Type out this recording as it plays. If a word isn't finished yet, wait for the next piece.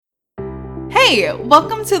Hey,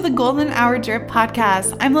 welcome to the Golden Hour Drip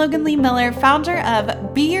podcast. I'm Logan Lee Miller, founder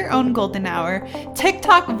of Be Your Own Golden Hour,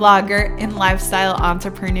 TikTok vlogger, and lifestyle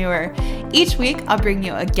entrepreneur. Each week, I'll bring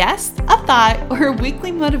you a guest, a thought, or a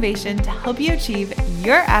weekly motivation to help you achieve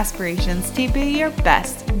your aspirations to be your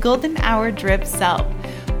best Golden Hour Drip self.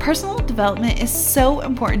 Personal development is so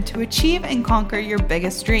important to achieve and conquer your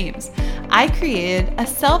biggest dreams. I created a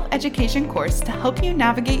self-education course to help you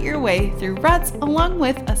navigate your way through ruts along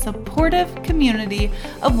with a supportive community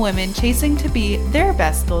of women chasing to be their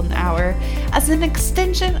best golden hour. As an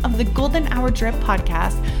extension of the Golden Hour Drip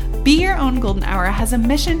podcast, Be Your Own Golden Hour has a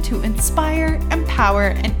mission to inspire, empower,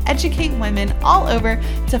 and educate women all over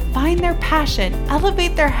to find their passion,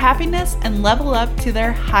 elevate their happiness, and level up to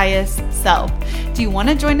their highest self. Do you want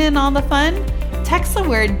to join in on the fun? Text the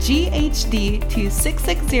word GHD to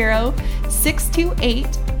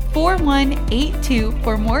 660-628-4182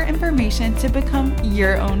 for more information to become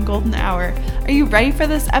your own golden hour. Are you ready for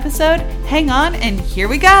this episode? Hang on and here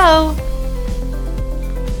we go!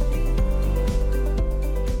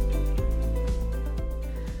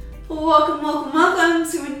 Welcome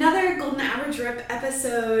to another Golden Hour Drip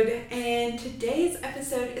episode, and today's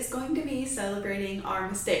episode is going to be celebrating our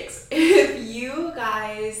mistakes. If you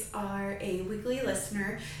guys are a weekly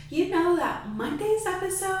listener, you know that Monday's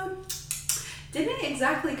episode didn't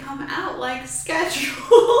exactly come out like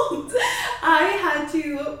scheduled. I had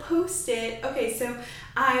to post it. Okay, so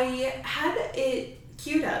I had it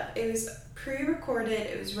queued up. It was pre-recorded,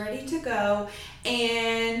 it was ready to go,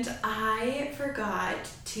 and I forgot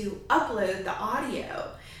to upload the audio.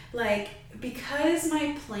 Because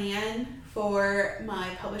my plan for my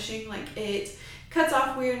publishing, it cuts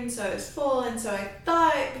off weird, and so it was full, and so I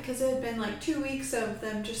thought, because it had been 2 weeks of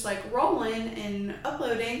them just rolling and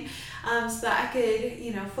uploading, so that I could,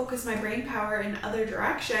 focus my brain power in other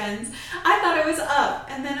directions, I thought it was up.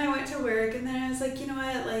 And then I went to work, and then I was like, you know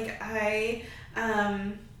what, I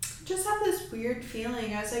just have this weird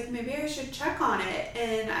feeling. I was like, maybe I should check on it.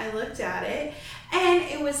 And I looked at it and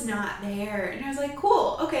it was not there. And I was like,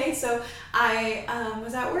 cool. Okay. So I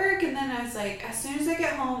was at work, and then I was like, as soon as I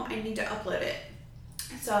get home, I need to upload it.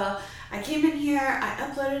 So I came in here, I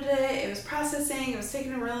uploaded it, it was processing, it was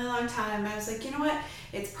taking a really long time. I was like, you know what,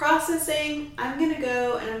 it's processing, I'm going to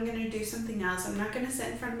go and I'm going to do something else. I'm not going to sit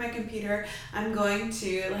in front of my computer. I'm going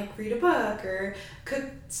to read a book or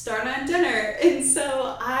start on dinner. And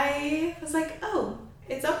so I was like, oh,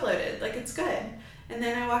 it's uploaded, it's good. And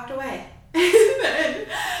then I walked away. And then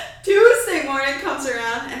Tuesday morning comes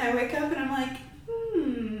around and I wake up and I'm like,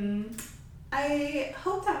 I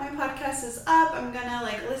hope that my podcast is up. I'm gonna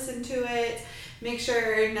listen to it, make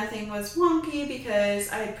sure nothing was wonky because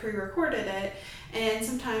I had pre-recorded it. And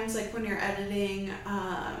sometimes when you're editing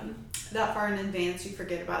that far in advance, you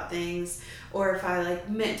forget about things, or if I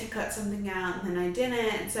meant to cut something out and then I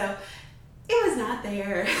didn't, and so it was not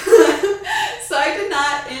there. So I did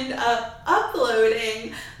not end up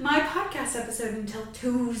uploading my podcast episode until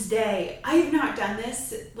Tuesday. I have not done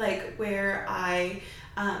this where I've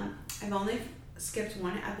only skipped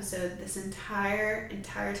one episode this entire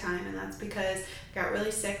time, and that's because I got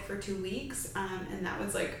really sick for 2 weeks, and that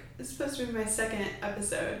was it's supposed to be my second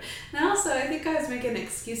episode. And also, I think I was making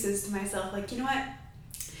excuses to myself, you know what,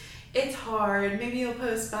 it's hard, maybe you'll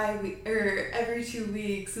post every 2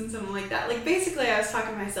 weeks and something like that. Basically, I was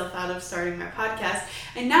talking myself out of starting my podcast,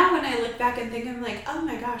 and now when I look back and think, I'm like, oh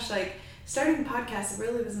my gosh, starting a podcast, it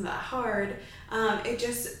really wasn't that hard. It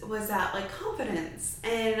just was that confidence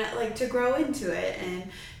and to grow into it and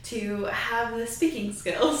to have the speaking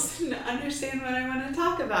skills and understand what I want to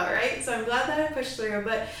talk about, right? So I'm glad that I pushed through,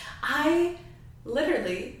 but I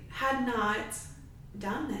literally had not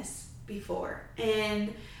done this before.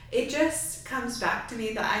 And it just comes back to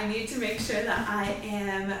me that I need to make sure that I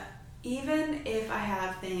am, even if I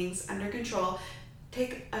have things under control,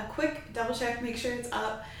 take a quick double check, make sure it's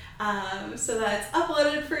up, so that it's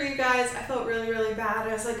uploaded for you guys. I felt really, really bad.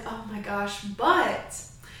 I was like, oh my gosh, but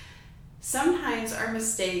sometimes our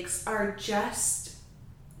mistakes are just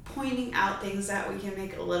pointing out things that we can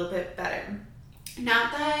make a little bit better.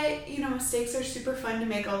 Not that, mistakes are super fun to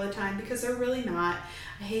make all the time, because they're really not.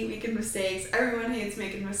 I hate making mistakes. Everyone hates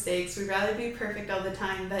making mistakes. We'd rather be perfect all the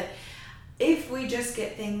time, but if we just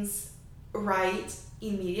get things right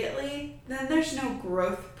immediately, then there's no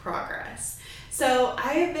growth progress. So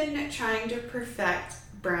I have been trying to perfect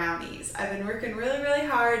brownies. I've been working really, really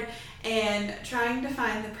hard and trying to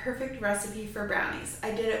find the perfect recipe for brownies.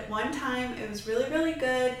 I did it one time. It was really, really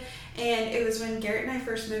good. And it was when Garrett and I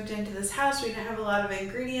first moved into this house. We didn't have a lot of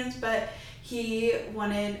ingredients, but He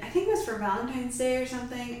wanted, I think it was for Valentine's Day or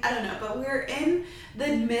something, I don't know, but we were in the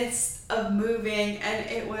midst of moving and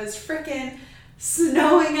it was freaking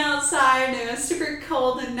snowing outside and it was super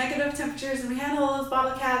cold and negative temperatures and we had all those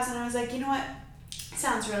bottle caps and I was like, you know what,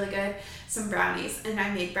 sounds really good, some brownies. And I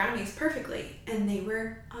made brownies perfectly and they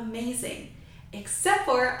were amazing, except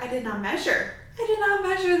for I did not measure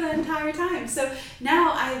the entire time. So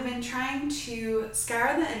now I've been trying to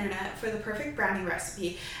scour the internet for the perfect brownie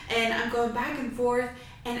recipe and I'm going back and forth,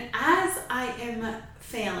 and as I am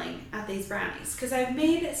failing at these brownies, because I've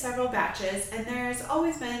made several batches and there's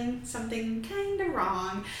always been something kind of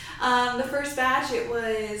wrong. The first batch, it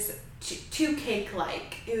was too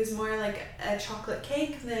cake-like. It was more like a chocolate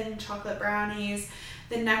cake than chocolate brownies.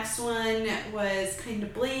 The next one was kind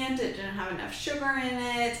of bland. It didn't have enough sugar in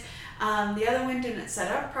it. The other one didn't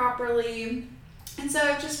set up properly. And so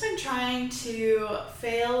I've just been trying to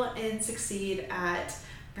fail and succeed at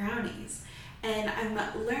brownies. And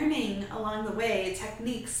I'm learning along the way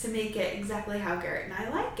techniques to make it exactly how Garrett and I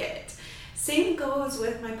like it. Same goes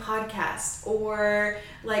with my podcast or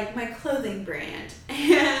like my clothing brand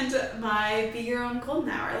and my Be Your Own Golden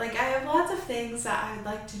Hour. Like I have lots of things that I would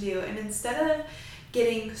like to do, and instead of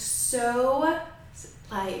getting so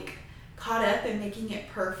like caught up in making it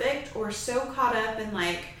perfect or so caught up in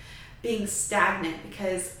like being stagnant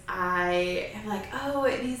because I am like, oh,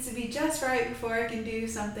 it needs to be just right before I can do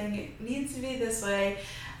something. It needs to be this way.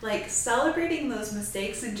 Like celebrating those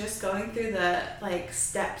mistakes and just going through the like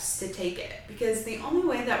steps to take it, because the only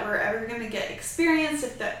way that we're ever going to get experience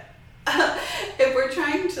if we're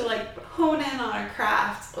trying to like hone in on a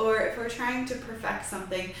craft or if we're trying to perfect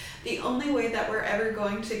something, the only way that we're ever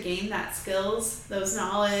going to gain that skills, those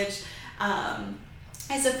knowledge,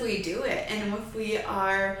 is if we do it and if we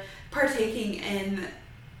are partaking in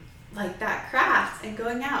like that craft and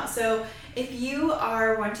going out. So if you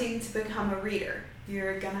are wanting to become a reader,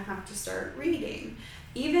 you're gonna have to start reading.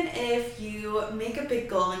 Even if you make a big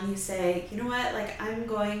goal and you say, you know what, like I'm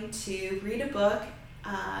going to read a book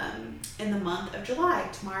in the month of July.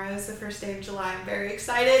 Tomorrow is the first day of July. I'm very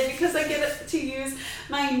excited because I get to use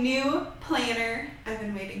my new planner. I've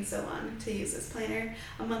been waiting so long to use this planner,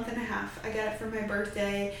 a month and a half. I got it for my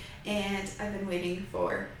birthday and I've been waiting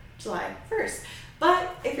for July 1st.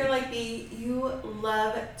 But if you're like me, you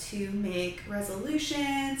love to make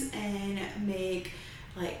resolutions and make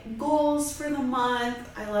like goals for the month.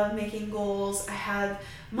 I love making goals. I have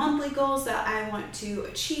monthly goals that I want to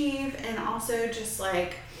achieve and also just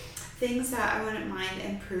like things that I wouldn't mind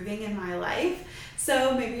improving in my life.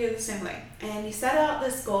 So maybe you're the same way and you set out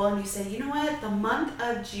this goal and you say, you know what, the month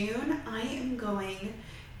of June, I am going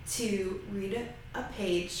to read a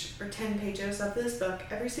page or 10 pages of this book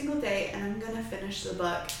every single day and I'm going to finish the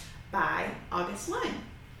book by August 1.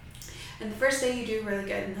 And the first day you do really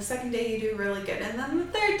good, and the second day you do really good, and then the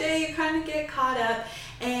third day you kind of get caught up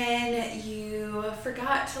and you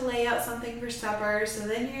forgot to lay out something for supper, so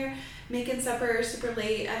then you're making supper super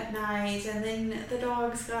late at night, and then the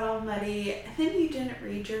dogs got all muddy, and then you didn't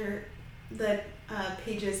read the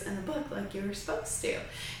pages in the book like you were supposed to.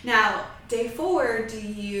 Now, day 4, do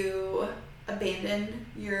you abandon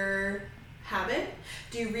your habit?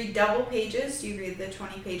 Do you read double pages? Do you read the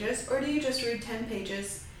 20 pages? Or do you just read 10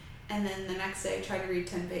 pages and then the next day try to read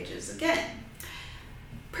 10 pages again?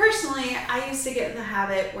 Personally, I used to get in the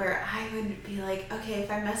habit where I would be like, okay, if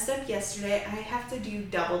I messed up yesterday, I have to do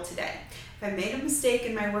double today. If I made a mistake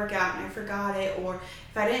in my workout and I forgot it, or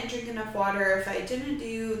if I didn't drink enough water, if I didn't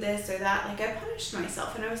do this or that, like I punished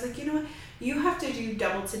myself. And I was like, you know what? You have to do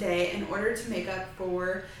double today in order to make up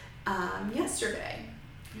for yesterday.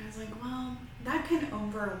 And I was like, well, that kind of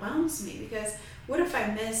overwhelms me because what if I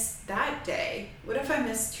miss that day? What if I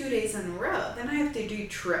miss 2 days in a row? Then I have to do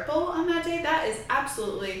triple on that day. That is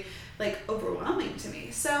absolutely like overwhelming to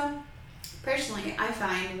me. So personally, I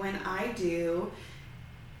find when I do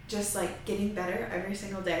just like getting better every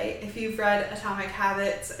single day. If you've read Atomic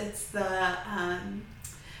Habits, it's the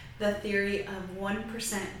theory of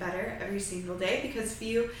 1% better every single day, because if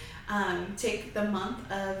you take the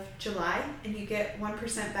month of July and you get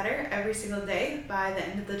 1% better every single day, by the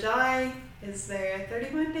end of the July, is there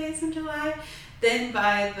 31 days in July? Then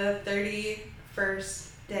by the 31st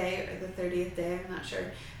day or the 30th day, I'm not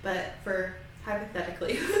sure, but for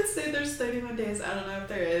hypothetically, let's say there's 31 days, I don't know if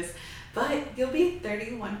there is, but you'll be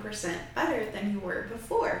 31% better than you were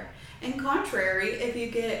before. And contrary, if you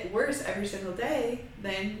get worse every single day,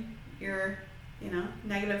 then you're,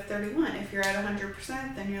 negative 31. If you're at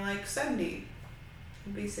 100%, then you're like 70.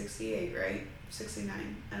 It'd be 68, right?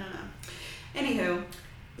 69. I don't know. Anywho,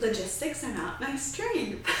 logistics are not my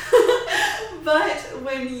strength. But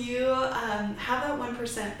when you have that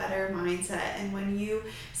 1% better mindset, and when you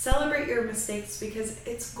celebrate your mistakes, because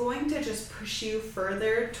it's going to just push you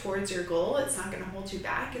further towards your goal, it's not going to hold you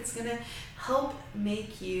back, it's going to help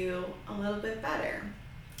make you a little bit better.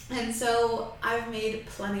 And so I've made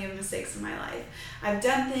plenty of mistakes in my life. I've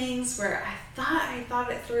done things where I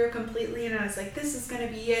thought it through completely, and I was like, this is going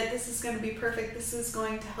to be it, this is going to be perfect, this is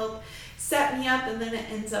going to help set me up, and then it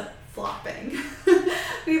ends up flopping.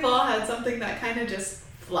 We've all had something that kind of just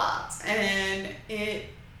flopped, and it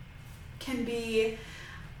can be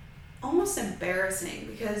almost embarrassing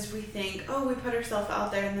because we think, oh, we put ourselves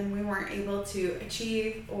out there and then we weren't able to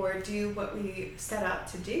achieve or do what we set out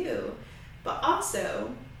to do. But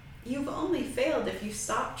also, you've only failed if you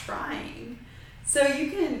stop trying. So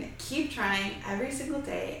you can keep trying every single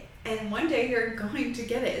day, and one day you're going to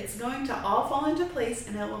get it. It's going to all fall into place,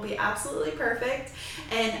 and it will be absolutely perfect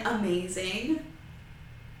and amazing.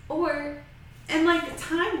 And like,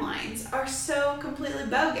 timelines are so completely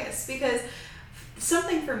bogus, because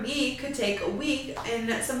something for me could take a week,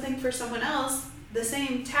 and something for someone else, the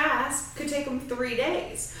same task, could take them 3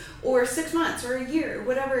 days or 6 months or a year,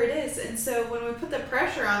 whatever it is. And so when we put the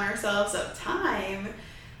pressure on ourselves of time,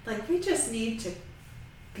 like, we just need to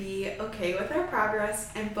be okay with our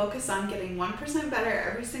progress and focus on getting 1% better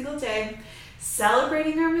every single day,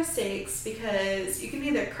 celebrating our mistakes, because you can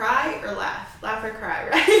either cry or laugh or cry,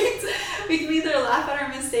 right? We can either laugh at our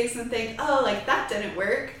mistakes and think, oh, like, that didn't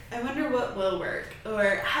work, I wonder what will work,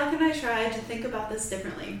 or how can I try to think about this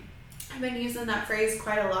differently. I've been using that phrase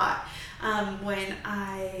quite a lot when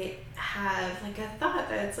I have like a thought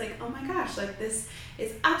that it's like, oh my gosh, like, this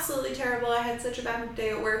is absolutely terrible, I had such a bad day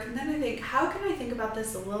at work, and then I think, how can I think about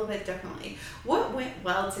this a little bit differently? What went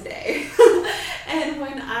well today? And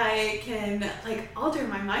when I can like alter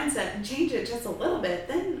my mindset and change it just a little bit,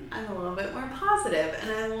 then I'm a little bit more positive,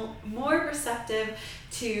 and I'm more receptive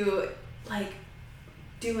to like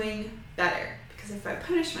doing better. Because if I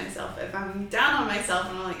punish myself, if I'm down on myself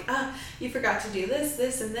and I'm like, oh, you forgot to do this,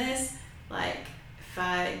 this, and this, like, if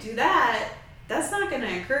I do that, that's not going to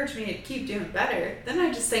encourage me to keep doing better. Then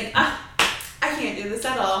I just think, I can't do this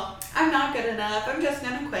at all. I'm not good enough. I'm just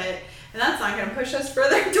going to quit. And that's not going to push us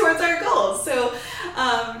further towards our goals. So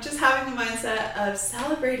just having the mindset of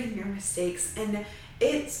celebrating your mistakes, and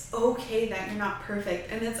it's okay that you're not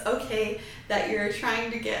perfect, and it's okay that you're trying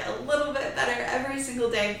to get a little bit better every single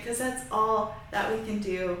day, because that's all that we can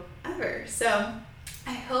do ever. So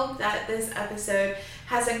I hope that this episode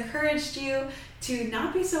has encouraged you to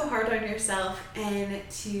not be so hard on yourself, and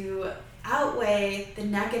to outweigh the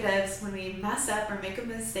negatives when we mess up or make a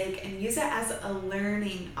mistake, and use it as a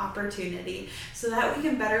learning opportunity so that we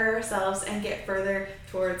can better ourselves and get further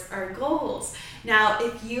towards our goals. Now,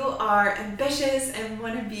 if you are ambitious and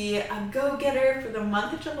want to be a go-getter for the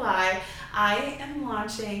month of July, I am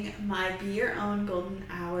launching my Be Your Own Golden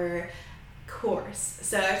Hour course.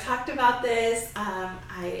 So I've talked about this.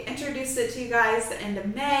 I introduced it to you guys the end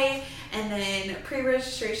of May, and then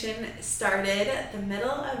pre-registration started the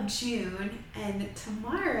middle of June, and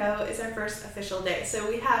tomorrow is our first official day. So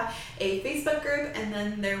we have a Facebook group, and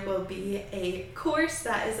then there will be a course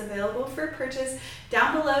that is available for purchase.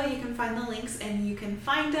 Down below you can find the links and you can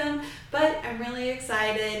find them, but I'm really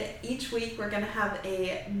excited. Each week we're going to have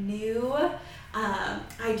a new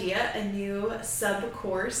idea, a new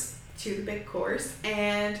sub-course to the big course,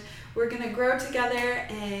 and we're going to grow together,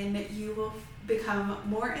 and you will become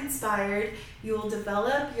more inspired, you will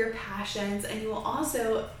develop your passions, and you will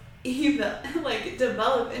also even like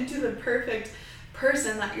develop into the perfect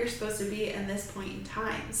person that you're supposed to be in this point in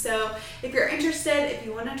time. So if you're interested, if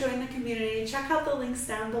you want to join the community, check out the links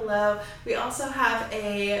down below. We also have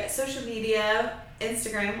a social media on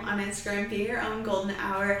Instagram, Be Your Own Golden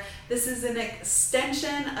Hour. This is an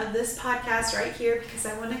extension of this podcast right here, because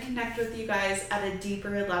I want to connect with you guys at a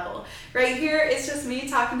deeper level. Right here, it's just me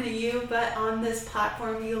talking to you, but on this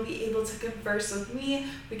platform, you'll be able to converse with me.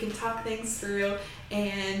 We can talk things through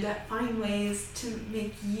and find ways to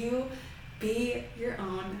make you be your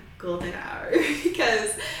own golden hour,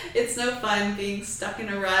 because it's no fun being stuck in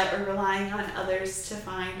a rut or relying on others to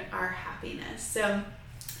find our happiness. So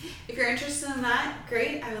if you're interested in that,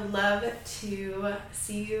 great. I would love to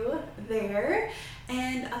see you there.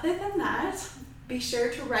 And other than that, be sure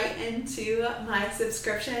to write into my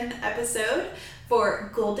subscription episode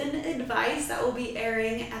for Golden Advice that will be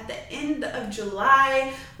airing at the end of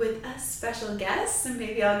July with a special guest. And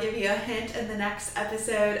maybe I'll give you a hint in the next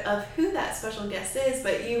episode of who that special guest is,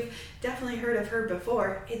 but you've definitely heard of her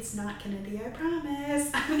before. It's not Kennedy, I promise.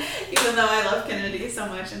 Even though I love Kennedy so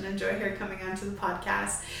much and enjoy her coming onto the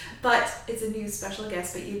podcast. But it's a new special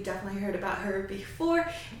guest, but you've definitely heard about her before.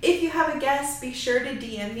 If you have a guest, be sure to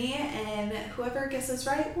DM me, and whoever guesses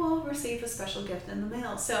right will receive a special gift in the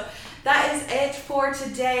mail. So that is it for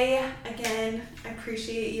today. Again, I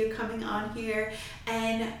appreciate you coming on here,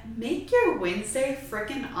 and make your Wednesday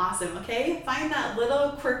freaking awesome, okay? Find that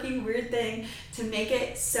little quirky, weird thing to make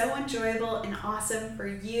it so enjoyable and awesome for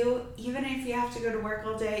you, even if you have to go to work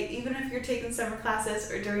all day, even if you're taking summer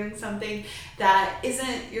classes or doing something that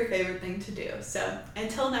isn't your favorite thing to do. So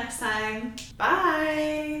until next time,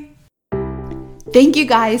 bye. Thank you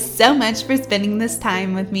guys so much for spending this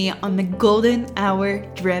time with me on the Golden Hour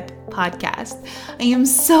Drip podcast. I am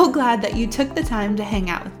so glad that you took the time to hang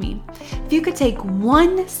out with me. If you could take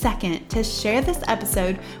 1 second to share this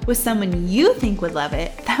episode with someone you think would love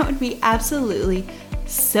it, that would be absolutely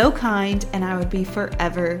so kind, and I would be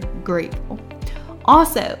forever grateful.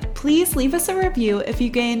 Also, please leave us a review if you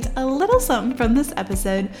gained a little something from this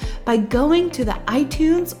episode by going to the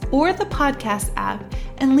iTunes or the podcast app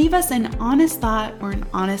and leave us an honest thought or an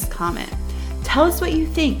honest comment. Tell us what you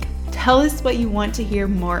think. Tell us what you want to hear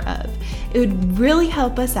more of. It would really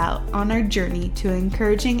help us out on our journey to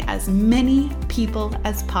encouraging as many people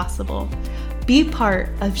as possible. Be part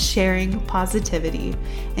of sharing positivity.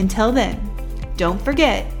 Until then, don't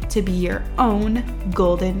forget to be your own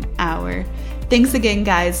golden hour. Thanks again,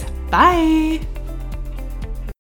 guys. Bye.